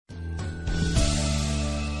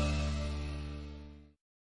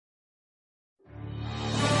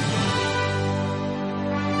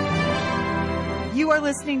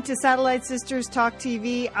listening to Satellite Sisters Talk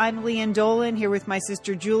TV. I'm Leanne Dolan here with my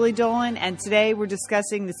sister Julie Dolan, and today we're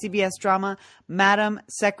discussing the CBS drama Madam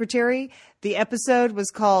Secretary. The episode was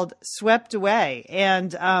called Swept Away,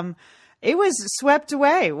 and it was swept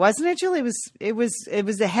away, wasn't it, Julie? It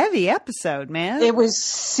was a heavy episode, man. It was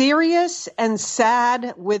serious and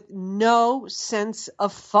sad with no sense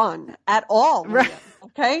of fun at all. Leanne, right?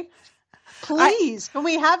 Okay. Please, can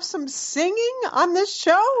we have some singing on this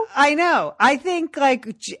show? I know. I think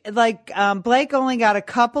Blake only got a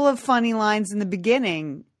couple of funny lines in the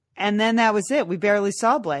beginning, and then that was it. We barely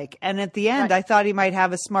saw Blake. And at the end, right. I thought he might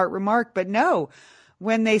have a smart remark, but no.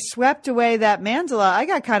 When they swept away that mandala, I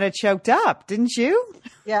got kind of choked up, didn't you?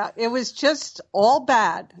 Yeah, it was just all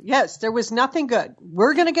bad. Yes, there was nothing good.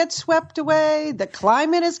 We're going to get swept away. The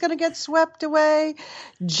climate is going to get swept away.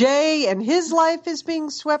 Jay and his life is being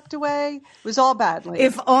swept away. It was all bad. Leanne.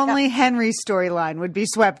 If only Henry's storyline would be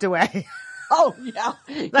swept away. Oh, yeah,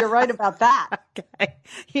 you're right about that. Okay.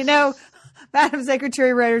 You know, Madam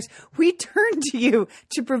Secretary writers, we turn to you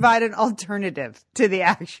to provide an alternative to the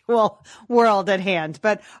actual world at hand.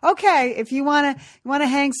 But okay, if you want to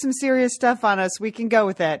hang some serious stuff on us, we can go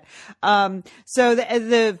with it. So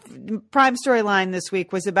the prime storyline this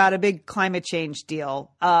week was about a big climate change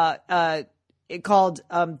deal, called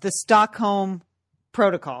the Stockholm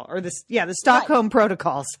Protocol, or the Stockholm right.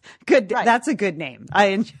 Protocols. Good, right. That's a good name.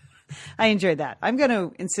 I enjoyed that. I'm going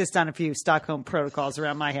to insist on a few Stockholm protocols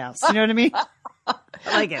around my house. You know what I mean? I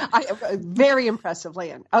like it. Very impressive,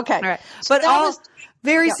 Leanne. Okay. All right. So but all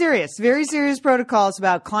very serious protocols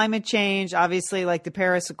about climate change. Obviously, like the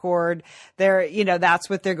Paris Accord, that's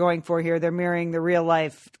what they're going for here. They're mirroring the real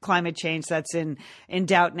life climate change that's in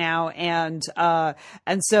doubt now. And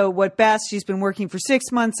so what Bess, she's been working for 6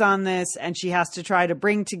 months on this, and she has to try to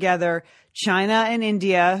bring together China and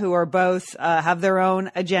India, who are both have their own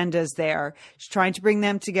agendas there. She's trying to bring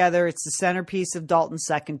them together. It's the centerpiece of Dalton's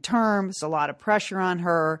second term. There's a lot of pressure on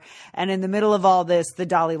her. And in the middle of all this, the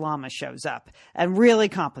Dalai Lama shows up and really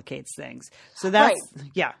complicates things. So that's, right.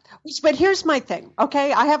 Yeah. But here's my thing,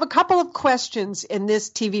 okay? I have a couple of questions in this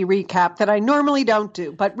TV recap that I normally don't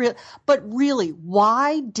do. But really,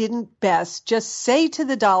 why didn't Bess just say to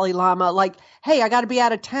the Dalai Lama, like, hey, I got to be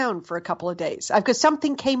out of town for a couple of days because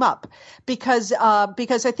something came up. Because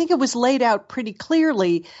I think it was laid out pretty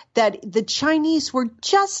clearly that the Chinese were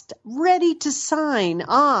just ready to sign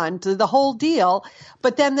on to the whole deal,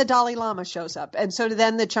 but then the Dalai Lama shows up. And so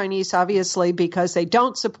then the Chinese, obviously, because they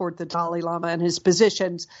don't support the Dalai Lama and his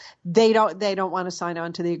positions, they don't want to sign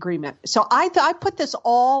on to the agreement. So I put this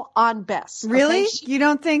all on Bess. Really? Okay? You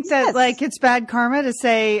don't think that it's bad karma to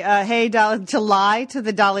say, hey, to lie to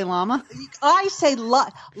the Dalai Lama? I say,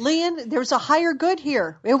 Leanne, there's a higher good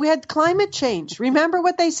here. We had climate change. Remember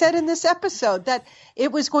what they said in this episode, that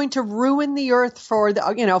it was going to ruin the earth for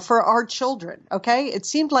our children. Okay. It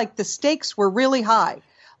seemed like the stakes were really high.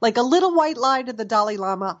 Like a little white lie to the Dalai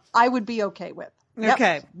Lama, I would be okay with. Yep.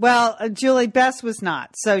 Okay. Well, Julie, Bess was not.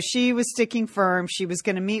 So she was sticking firm. She was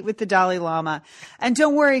going to meet with the Dalai Lama. And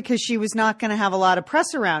don't worry, because she was not going to have a lot of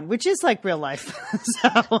press around, which is like real life.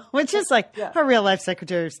 Which is like a real life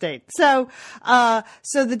Secretary of State. So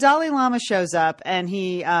the Dalai Lama shows up, and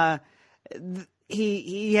he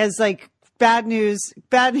has like bad news.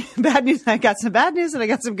 I got some bad news and I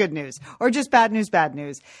got some good news, or just bad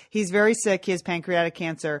news. He's very sick. He has pancreatic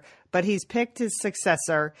cancer, but he's picked his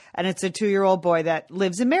successor, and it's a 2-year-old boy that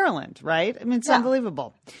lives in Maryland, right? I mean, it's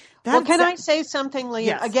unbelievable. Can I say something, Leanne?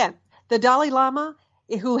 Yes. Again, the Dalai Lama,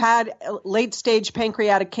 who had late stage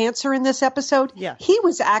pancreatic cancer in this episode, he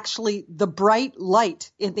was actually the bright light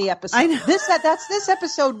in the episode. I know. This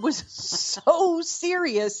episode was so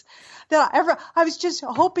serious that I was just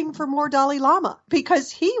hoping for more Dalai Lama, because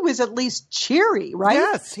he was at least cheery, right?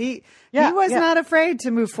 Yes, he was not afraid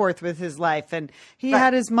to move forth with his life, and he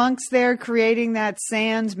had his monks there creating that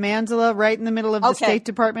sand mandala right in the middle of the State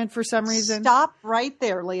Department for some reason. Stop right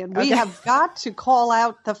there, Leanne. We have got to call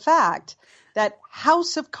out the fact that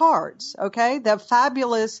House of Cards, the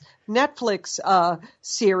fabulous Netflix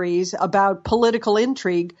series about political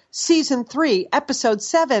intrigue, season 3, episode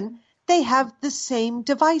 7, they have the same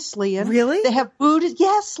device, Leanne. Really? They have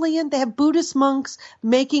Yes, Leanne. They have Buddhist monks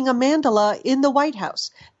making a mandala in the White House.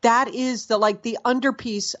 That is the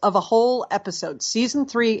underpiece of a whole episode, season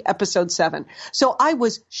 3, episode 7. So I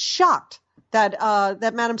was shocked that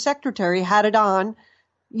Madam Secretary had it on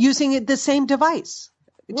using the same device.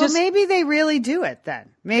 Well, maybe they really do it then.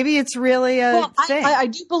 Maybe it's really a thing. I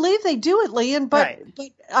do believe they do it, Leanne, but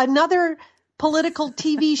another political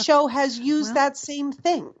TV show has used that same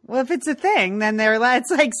thing. Well, if it's a thing, then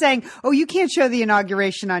it's like saying, "Oh, you can't show the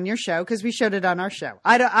inauguration on your show because we showed it on our show."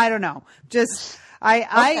 I don't know. Just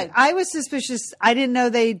I was suspicious. I didn't know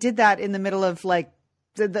they did that in the middle of like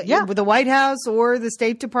the White House or the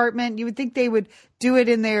State Department. You would think they would do it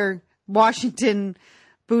in their Washington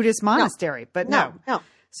Buddhist monastery, but no.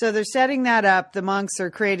 So they're setting that up. The monks are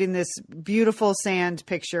creating this beautiful sand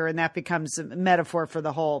picture, and that becomes a metaphor for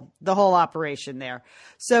the whole operation there.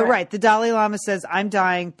 So, right. The Dalai Lama says, I'm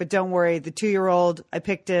dying, but don't worry. The 2-year-old, I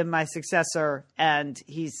picked him, my successor, and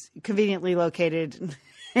he's conveniently located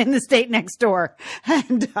in the state next door.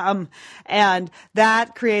 And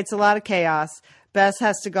that creates a lot of chaos. Bess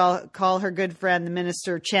has to call her good friend, the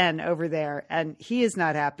minister Chen, over there, and he is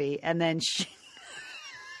not happy. And then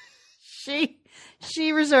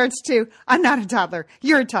she resorts to, I'm not a toddler.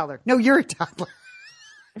 You're a toddler. No, you're a toddler.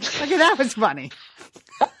 Okay, that was funny.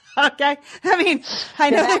 Okay. I mean,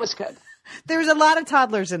 I know that was good. There's a lot of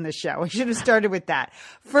toddlers in this show. We should have started with that.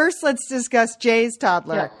 First, let's discuss Jay's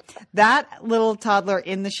toddler. Yeah. That little toddler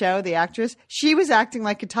in the show, the actress, she was acting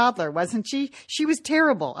like a toddler, wasn't she? She was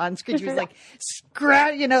terrible on screen. She was like,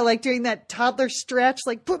 like doing that toddler stretch,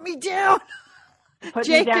 like, put me down.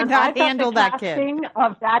 Jay could not handle that kid.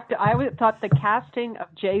 I thought the casting of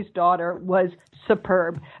Jay's daughter was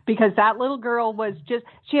superb because that little girl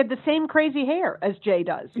she had the same crazy hair as Jay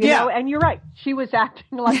does. You know? And you're right. She was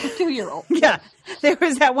acting like a 2-year-old. Yeah. There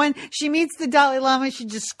was that one, she meets the Dalai Lama,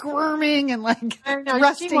 she's just squirming and like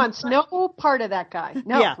rusting. She wants no part of that guy.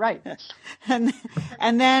 No, right. And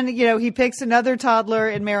then, he picks another toddler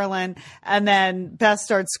in Maryland, and then Beth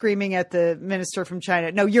starts screaming at the minister from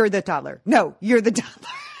China, no, you're the toddler. No, you're the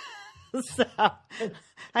toddler. So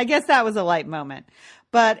I guess that was a light moment.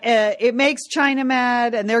 But it makes China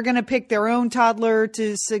mad, and they're going to pick their own toddler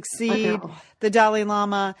to succeed the Dalai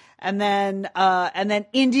Lama. And then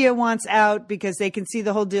India wants out because they can see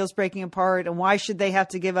the whole deal's breaking apart. And why should they have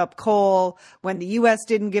to give up coal when the U.S.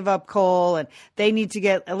 didn't give up coal? And they need to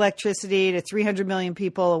get electricity to 300 million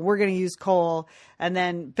people, and we're going to use coal. And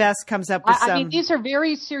then Bess comes up with I mean, these are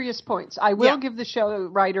very serious points. I will give the show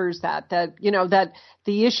writers that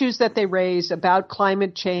the issues that they raise about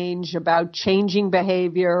climate change, about changing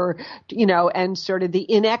behavior, and sort of the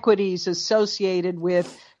inequities associated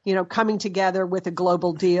with, coming together with a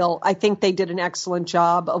global deal. I think they did an excellent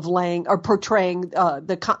job of portraying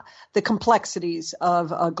the complexities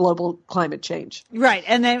of global climate change. Right.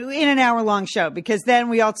 And then in an hour-long show, because then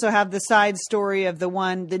we also have the side story of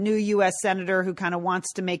the new U.S. senator who kind of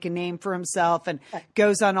wants to make a name for himself and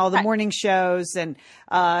goes on all the morning shows and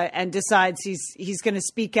decides he's going to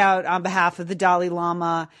speak out on behalf of the Dalai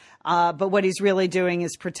Lama. But what he's really doing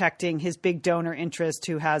is protecting his big donor interest,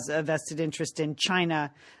 who has a vested interest in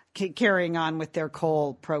China carrying on with their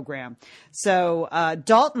coal program. So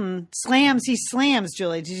Dalton slams,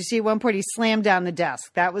 Julie. Did you see at one point he slammed down the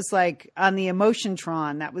desk? That was like on the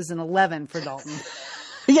Emotiontron. That was an 11 for Dalton.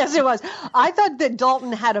 Yes, it was. I thought that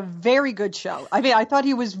Dalton had a very good show. I mean, I thought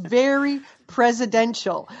he was very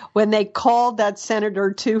presidential when they called that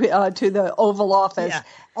senator to the Oval Office. Yeah.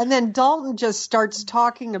 And then Dalton just starts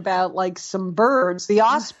talking about like some birds, the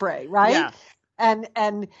osprey, right? Yeah. And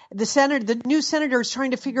the new senator is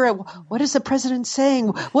trying to figure out, what is the president saying?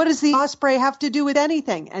 What does the osprey have to do with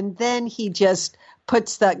anything? And then he just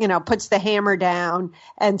puts the hammer down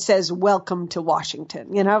and says, welcome to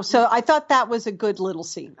Washington, So I thought that was a good little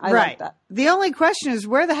scene. I like that. The only question is,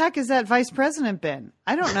 where the heck has that vice president been?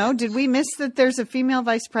 I don't know. Did we miss that there's a female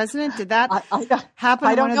vice president? Did that happen?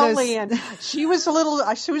 I don't know, Leanne. She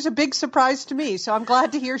was a big surprise to me. So I'm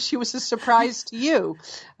glad to hear she was a surprise to you.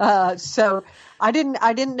 So I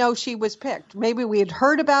didn't know she was picked. Maybe we had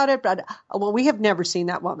heard about it, but we have never seen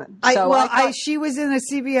that woman. She was in a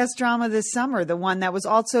CBS drama this summer, the one that was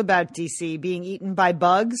also about DC being eaten by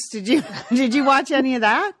bugs. Did you watch any of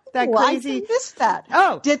that? That crazy. I missed that.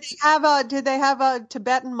 Oh, did they have a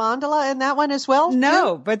Tibetan mandala in that one as well?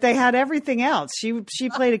 No, but they had everything else. She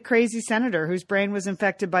played a crazy senator whose brain was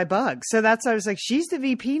infected by bugs. So that's why I was like, she's the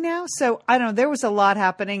VP now. So I don't know. There was a lot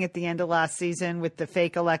happening at the end of last season with the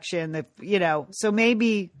fake election. So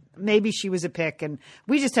maybe she was a pick, and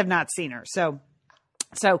we just have not seen her. So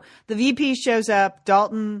the VP shows up,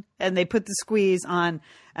 Dalton, and they put the squeeze on.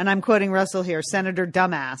 And I'm quoting Russell here, Senator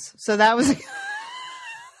Dumbass. So that was.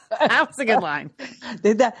 That was a good line.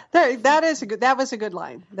 That was a good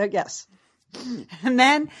line. Yes. And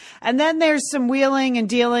then there's some wheeling and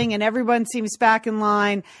dealing, and everyone seems back in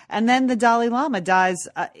line. And then the Dalai Lama dies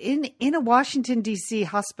in a Washington, D.C.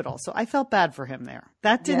 hospital. So I felt bad for him there.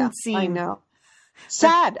 That didn't seem. I know.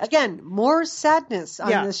 Sad. Again, more sadness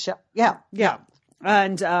on this show. Yeah. Yeah.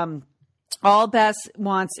 And All Bess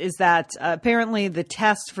wants is that apparently the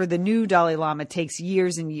test for the new Dalai Lama takes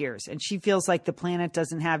years and years. And she feels like the planet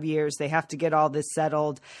doesn't have years. They have to get all this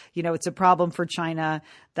settled. You know, it's a problem for China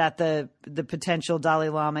that the potential Dalai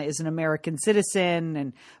Lama is an American citizen,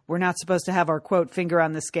 and we're not supposed to have our, quote, finger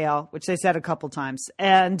on the scale, which they said a couple times.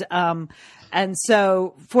 And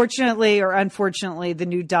so fortunately or unfortunately, the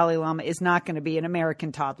new Dalai Lama is not going to be an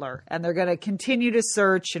American toddler, and they're going to continue to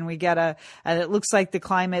search. And and it looks like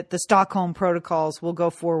the Stockholm protocols will go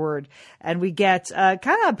forward, and we get kind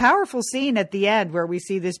of a powerful scene at the end where we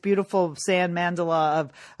see this beautiful sand mandala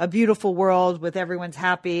of a beautiful world with everyone's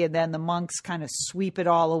happy, and then the monks kind of sweep it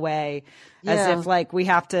all away as if like we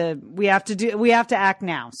have to act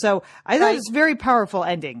now. So I thought it was a very powerful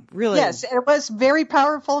ending, really. Yes, it was very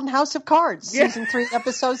powerful in House of Cards, season 3,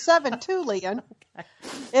 episode 7 too, Lian.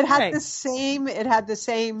 It had the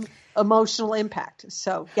same emotional impact.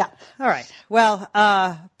 So, yeah. All right. Well,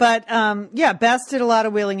 Bess did a lot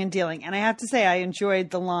of wheeling and dealing, and I have to say I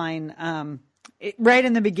enjoyed the line right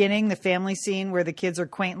in the beginning, the family scene where the kids are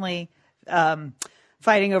quaintly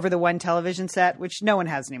fighting over the one television set, which no one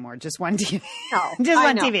has anymore, just one TV. No, just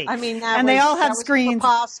one TV. I mean, they all have screens.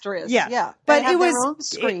 Preposterous. Yeah. But it was their own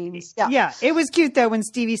screens. It was cute though when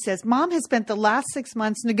Stevie says, "Mom has spent the last 6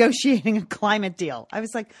 months negotiating a climate deal." I was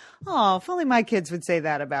like, "Oh, if only my kids would say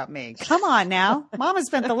that about me." Come on now, Mom has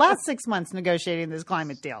spent the last 6 months negotiating this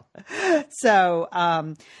climate deal. So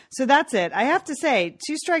that's it. I have to say,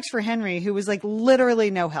 2 strikes for Henry, who was like literally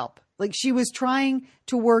no help. Like she was trying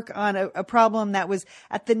to work on a problem that was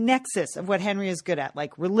at the nexus of what Henry is good at,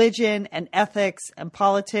 like religion and ethics and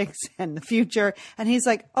politics and the future. And he's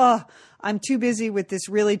like, "Oh, I'm too busy with this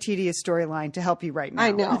really tedious storyline to help you right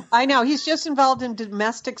now." I know. He's just involved in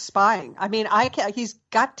domestic spying. I mean, he's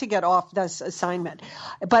got to get off this assignment.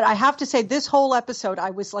 But I have to say, this whole episode, I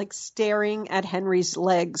was like staring at Henry's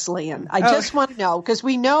legs, Lian. I just want to know, because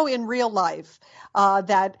we know in real life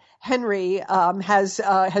that Henry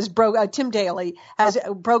Tim Daly has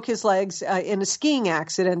broke his legs in a skiing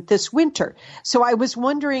accident this winter. So I was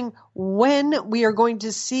wondering when we are going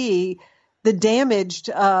to see the damaged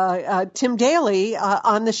Tim Daly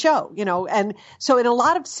on the show, you know. And so in a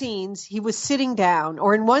lot of scenes he was sitting down,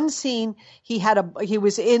 or in one scene he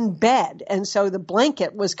was in bed, and so the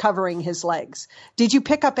blanket was covering his legs. Did you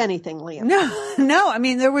pick up anything, Liam? No. I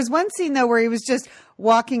mean, there was one scene though where he was just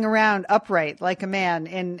walking around upright like a man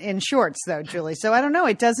in shorts though, Julie. So I don't know.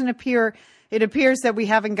 It doesn't appear. It appears that we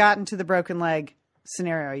haven't gotten to the broken leg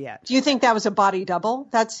scenario yet. Do you think that was a body double,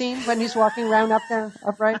 that scene when he's walking around up there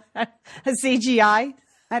upright? A CGI?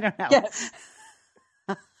 I don't know. Yes.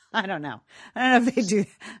 I don't know. I don't know if they do.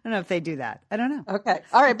 I don't know if they do that. I don't know. Okay.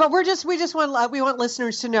 All right. But we want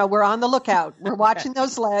listeners to know we're on the lookout. We're watching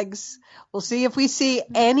those legs. We'll see if we see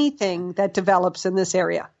anything that develops in this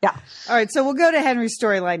area. Yeah. All right. So we'll go to Henry's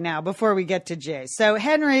storyline now before we get to Jay. So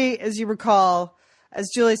Henry, as you recall, as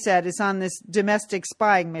Julie said, is on this domestic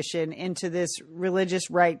spying mission into this religious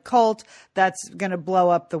right cult that's going to blow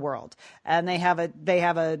up the world. And they have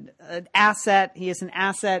an asset. He is an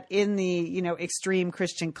asset in the, extreme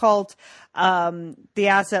Christian cult. The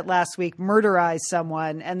asset last week murderized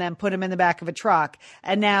someone and then put him in the back of a truck.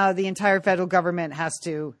 And now the entire federal government has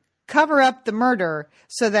to cover up the murder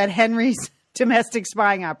so that Henry's domestic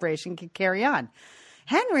spying operation can carry on.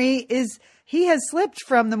 Henry he has slipped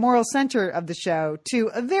from the moral center of the show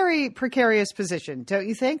to a very precarious position, don't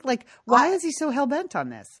you think? Like, why is he so hell-bent on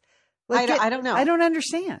this? Like, I don't know. I don't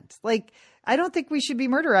understand. Like, I don't think we should be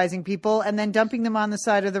murderizing people and then dumping them on the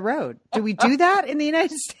side of the road. Do we do that in the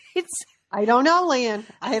United States? I don't know, Lian.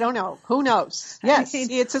 I don't know. Who knows? Yes,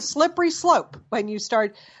 it's a slippery slope when you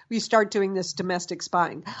start doing this domestic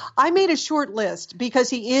spying. I made a short list because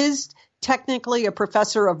he is technically a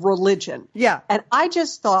professor of religion. Yeah. And I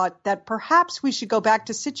just thought that perhaps we should go back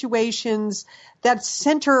to situations that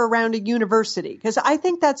center around a university, because I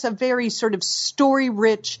think that's a very sort of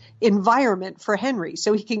story-rich environment for Henry.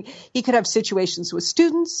 So he could have situations with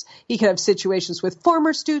students, he could have situations with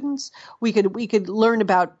former students. We could learn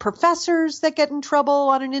about professors that get in trouble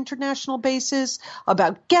on an international basis,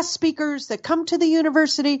 about guest speakers that come to the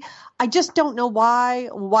university. I just don't know why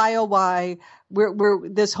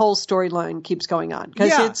this whole storyline keeps going on,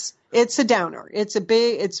 because it's a downer. It's a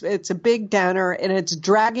big downer, and it's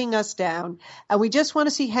dragging us down. And we just want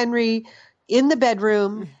to see Henry in the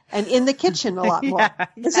bedroom and in the kitchen a lot more.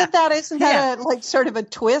 Isn't that like sort of a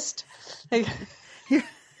twist?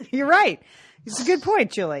 You're right. It's a good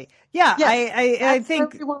point, Julie. Yeah, yes, I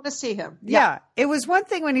think we want to see him. Yeah, it was one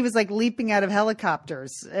thing when he was like leaping out of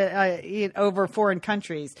helicopters over foreign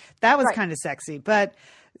countries. That was kind of sexy, but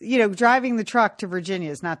driving the truck to Virginia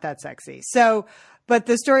is not that sexy. So But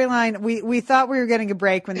the storyline, we thought we were getting a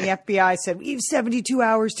break when the FBI said, we have 72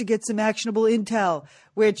 hours to get some actionable intel,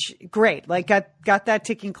 which great, like got that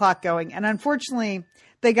ticking clock going. And unfortunately,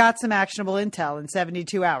 they got some actionable intel in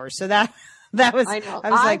 72 hours. So that was, I know.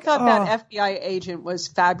 I thought that FBI agent was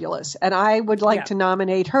fabulous, and I would like to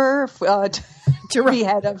nominate her to be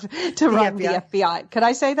head of run the FBI. Could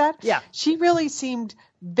I say that? Yeah. She really seemed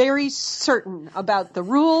very certain about the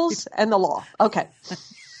rules and the law. Okay.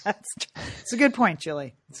 It's a good point,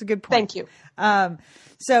 Julie. It's a good point. Thank you.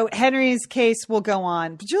 So Henry's case will go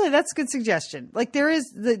on. But Julie, that's a good suggestion. Like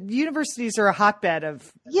the universities are a hotbed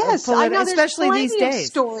of I know, especially these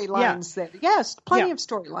days. Storylines there. Yes, plenty of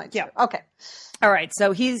storylines. Yeah. There. Okay. All right.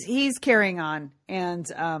 So he's carrying on, and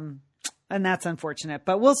that's unfortunate.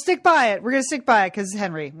 But we'll stick by it. We're going to stick by it because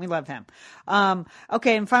Henry, we love him.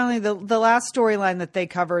 Okay, and finally, the last storyline that they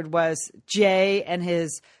covered was Jay and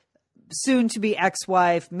his soon-to-be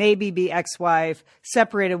ex-wife, maybe be ex-wife,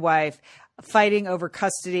 separated wife, fighting over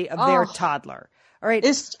custody of their toddler. All right.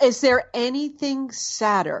 Is there anything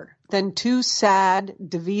sadder than two sad,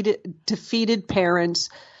 defeated parents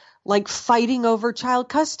like fighting over child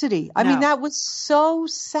custody? I mean, that was so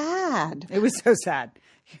sad. It was so sad.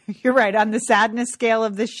 You're right. On the sadness scale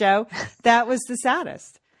of the show, that was the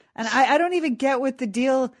saddest. And I don't even get what the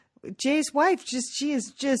deal. Jay's wife she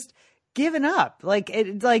is just given up. Like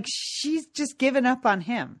she's just given up on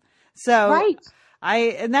him. So right.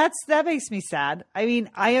 That makes me sad. I mean,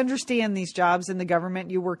 I understand these jobs in the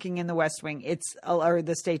government, you working in the West Wing, or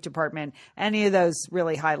the State Department, any of those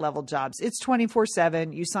really high level jobs. It's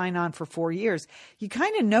 24/7. You sign on for 4 years. You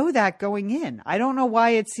kind of know that going in. I don't know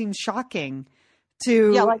why it seems shocking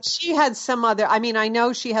to. Yeah, like she had some other, I mean, I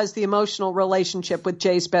know she has the emotional relationship with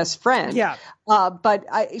Jay's best friend. Yeah. But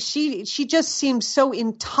she just seems so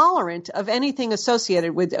intolerant of anything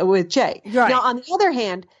associated with Jay. Right. Now, on the other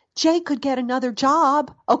hand, Jay could get another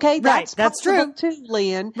job. Okay. That's true too,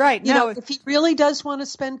 Lian. Right. You know, if he really does want to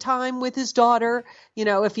spend time with his daughter,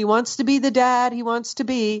 if he wants to be the dad he wants to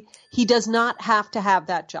be, he does not have to have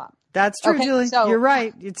that job. That's true, okay? Julie. So, you're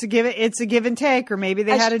right. It's a give and take, or maybe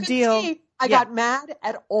they had a deal. I got mad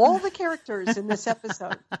at all the characters in this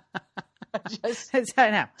episode. I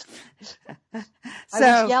know. I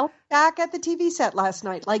was yelling back at the TV set last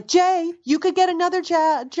night, like, Jay, you could get another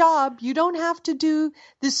job. You don't have to do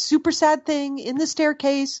this super sad thing in the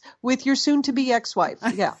staircase with your soon-to-be ex-wife.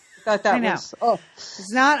 Yeah, that was. Oh,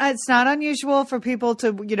 it's not unusual for people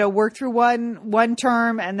to work through one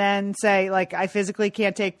term and then say, like, I physically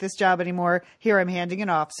can't take this job anymore. Here, I'm handing it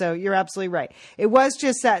off. So you're absolutely right. It was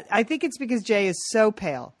just that. I think it's because Jay is so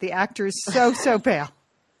pale. The actor is so pale.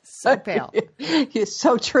 So pale. It's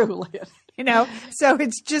so true, Lian. So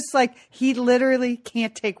it's just like he literally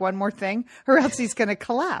can't take one more thing or else he's going to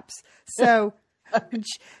collapse. So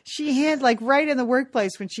she had, like, right in the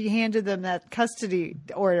workplace when she handed them that custody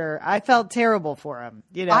order, I felt terrible for him.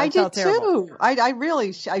 I did too. I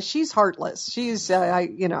really, she's heartless. She's,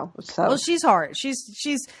 so. Well, she's hard. She's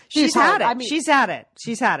had it. I mean, she's had it.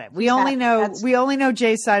 We only know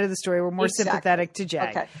Jay's side of the story. We're more sympathetic to Jay.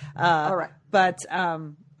 Okay. All right. But,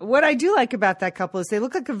 what I do like about that couple is they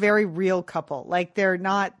look like a very real couple. Like they're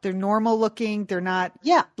normal looking. They're not,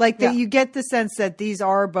 you get the sense that these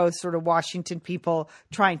are both sort of Washington people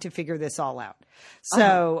trying to figure this all out.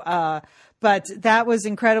 So, but that was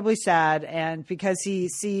incredibly sad. And because he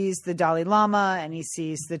sees the Dalai Lama and he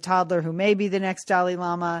sees the toddler who may be the next Dalai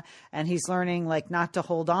Lama, and he's learning, like, not to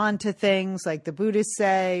hold on to things like the Buddhists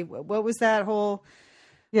say. What was that whole?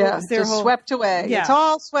 Yeah, swept away. Yeah. It's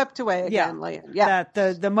all swept away again, Lian. Yeah.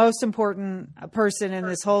 That the most important person in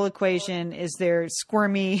this whole equation is their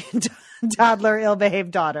squirmy toddler, ill-behaved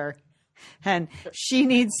daughter. And she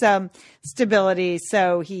needs some stability.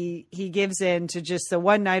 So he gives in to just the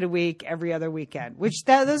one night a week, every other weekend, which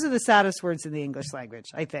those are the saddest words in the English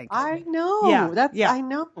language, I think. I know. I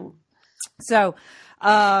know.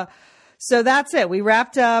 So that's it. We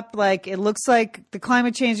wrapped up. Like, it looks like the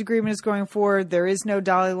climate change agreement is going forward. There is no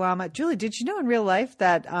Dalai Lama. Julie, did you know in real life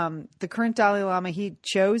that the current Dalai Lama, he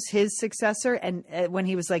chose his successor and when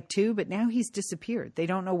he was like 2, but now he's disappeared. They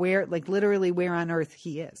don't know where, like, literally where on earth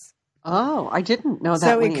he is. Oh, I didn't know that.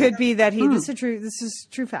 So it could be that this is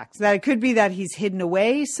true facts. That it could be that he's hidden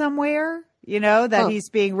away somewhere. That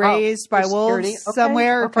he's being raised by wolves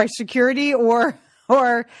somewhere, or by security, or.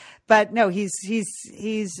 But no, he's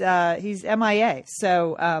MIA.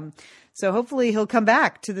 So hopefully he'll come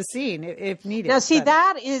back to the scene if needed. Now, see,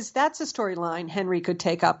 that's a storyline Henry could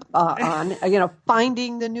take up on,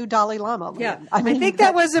 finding the new Dalai Lama. Yeah, I think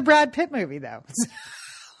that was a Brad Pitt movie, though.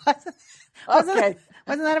 Wasn't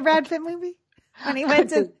that a Brad Pitt movie? When he went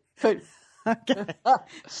to Okay.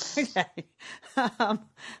 Okay.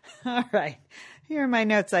 All right. Here are my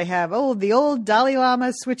notes I have. Oh, the old Dalai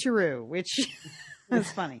Lama switcheroo, which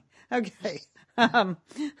is funny. Okay. All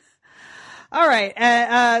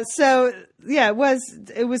right. So yeah, it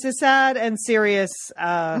was a sad and serious,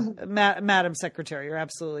 Madam Secretary. You're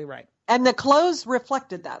absolutely right. And the clothes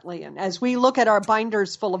reflected that, Lian. As we look at our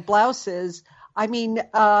binders full of blouses, I mean,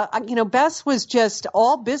 Bess was just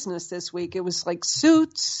all business this week. It was like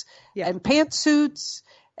suits and pantsuits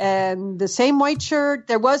and the same white shirt.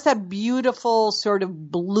 There was that beautiful sort of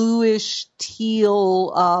bluish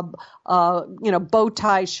teal, bow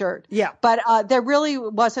tie shirt. Yeah. But there really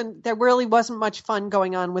wasn't much fun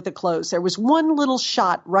going on with the clothes. There was one little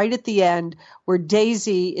shot right at the end where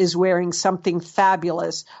Daisy is wearing something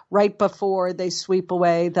fabulous right before they sweep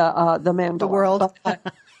away the mandala. The world.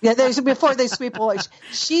 Before they sweep away,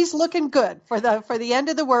 she's looking good for the end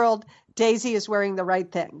of the world. Daisy is wearing the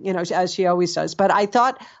right thing, as she always does. But I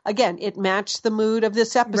thought, again, it matched the mood of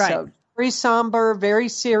this episode. Right. Very somber, very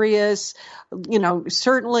serious.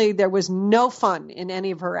 Certainly there was no fun in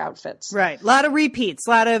any of her outfits. Right. A lot of repeats.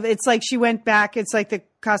 It's like she went back. It's like the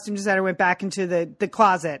costume designer went back into the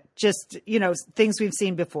closet. Just, things we've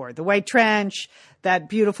seen before. The white trench, that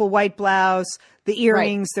beautiful white blouse, the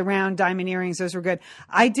earrings, the round diamond earrings. Those were good.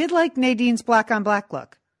 I did like Nadine's black on black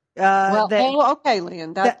look. Okay,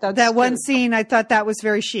 Lian. That's one scene, I thought that was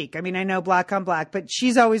very chic. I mean, I know black on black, but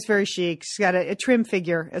she's always very chic. She's got a trim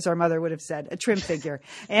figure, as our mother would have said, a trim figure.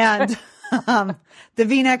 And the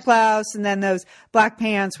V-neck blouse and then those black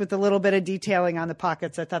pants with a little bit of detailing on the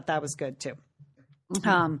pockets. I thought that was good too.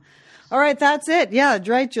 Mm-hmm. All right, that's it. Yeah,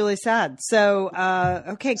 right, Julie, sad. So,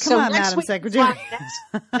 okay, come on, Madam Secretary.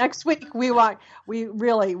 Next week, we want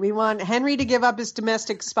Henry to give up his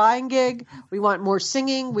domestic spying gig. We want more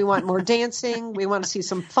singing. We want more dancing. We want to see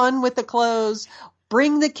some fun with the clothes.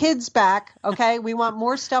 Bring the kids back, okay? We want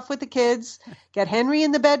more stuff with the kids. Get Henry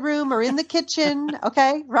in the bedroom or in the kitchen,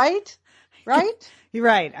 okay? Right? You're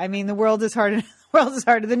right. I mean, the world is hard enough.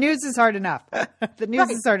 The news is hard enough. The news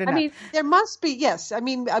is hard enough. I mean, there must be, yes. I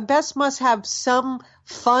mean, Bess must have some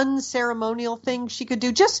fun ceremonial thing she could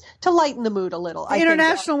do just to lighten the mood a little.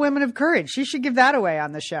 International Women of Courage. She should give that away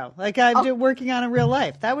on the show. Like I'm working on in real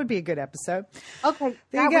life. That would be a good episode. Okay.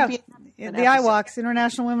 There you go. The IWOCs,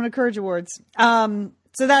 International Women of Courage Awards.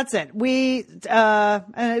 So that's it.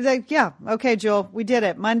 Okay, Jewel, we did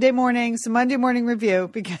it. Monday morning review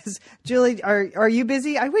because Julie, are you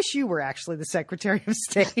busy? I wish you were actually the Secretary of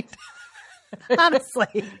State.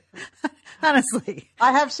 Honestly.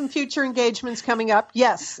 I have some future engagements coming up.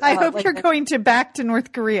 Yes. I hope you're going back to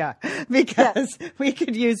North Korea because we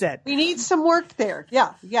could use it. We need some work there.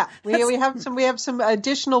 Yeah. We have some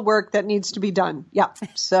additional work that needs to be done. Yeah.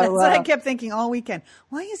 So that's what I kept thinking all weekend.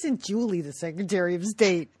 Why isn't Julie the Secretary of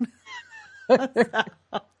State?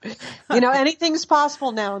 Anything's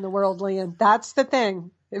possible now in the world, Lian. That's the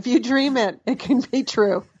thing. If you dream it, it can be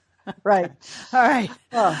true. Right. All right.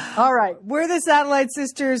 All right. We're the Satellite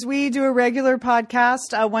Sisters. We do a regular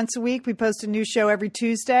podcast once a week. We post a new show every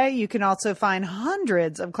Tuesday. You can also find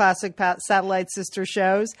hundreds of classic Satellite Sister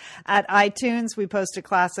shows at iTunes. We post a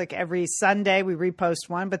classic every Sunday. We repost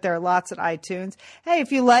one, but there are lots at iTunes. Hey,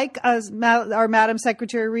 if you like our Madam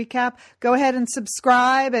Secretary recap, go ahead and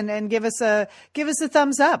subscribe and give us a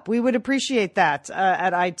thumbs up. We would appreciate that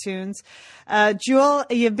at iTunes. Jewel,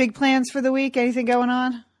 you have big plans for the week? Anything going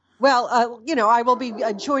on? Well, I will be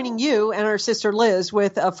joining you and our sister Liz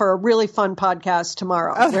for a really fun podcast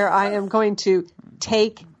tomorrow where I am going to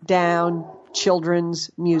take down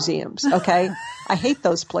children's museums. Okay. I hate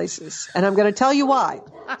those places and I'm going to tell you why.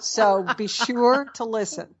 So be sure to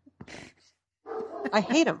listen. I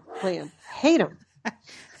hate them, Lian. Hate them.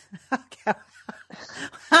 Okay.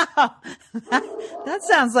 Wow. That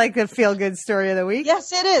sounds like a feel-good story of the week.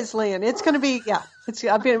 Yes, it is, Lian. It's going to be, it's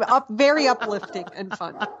been very uplifting and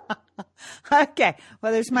fun. Okay.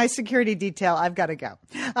 Well, there's my security detail. I've got to go.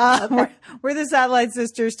 We're the Satellite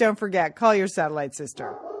Sisters. Don't forget, call your Satellite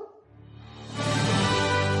Sister.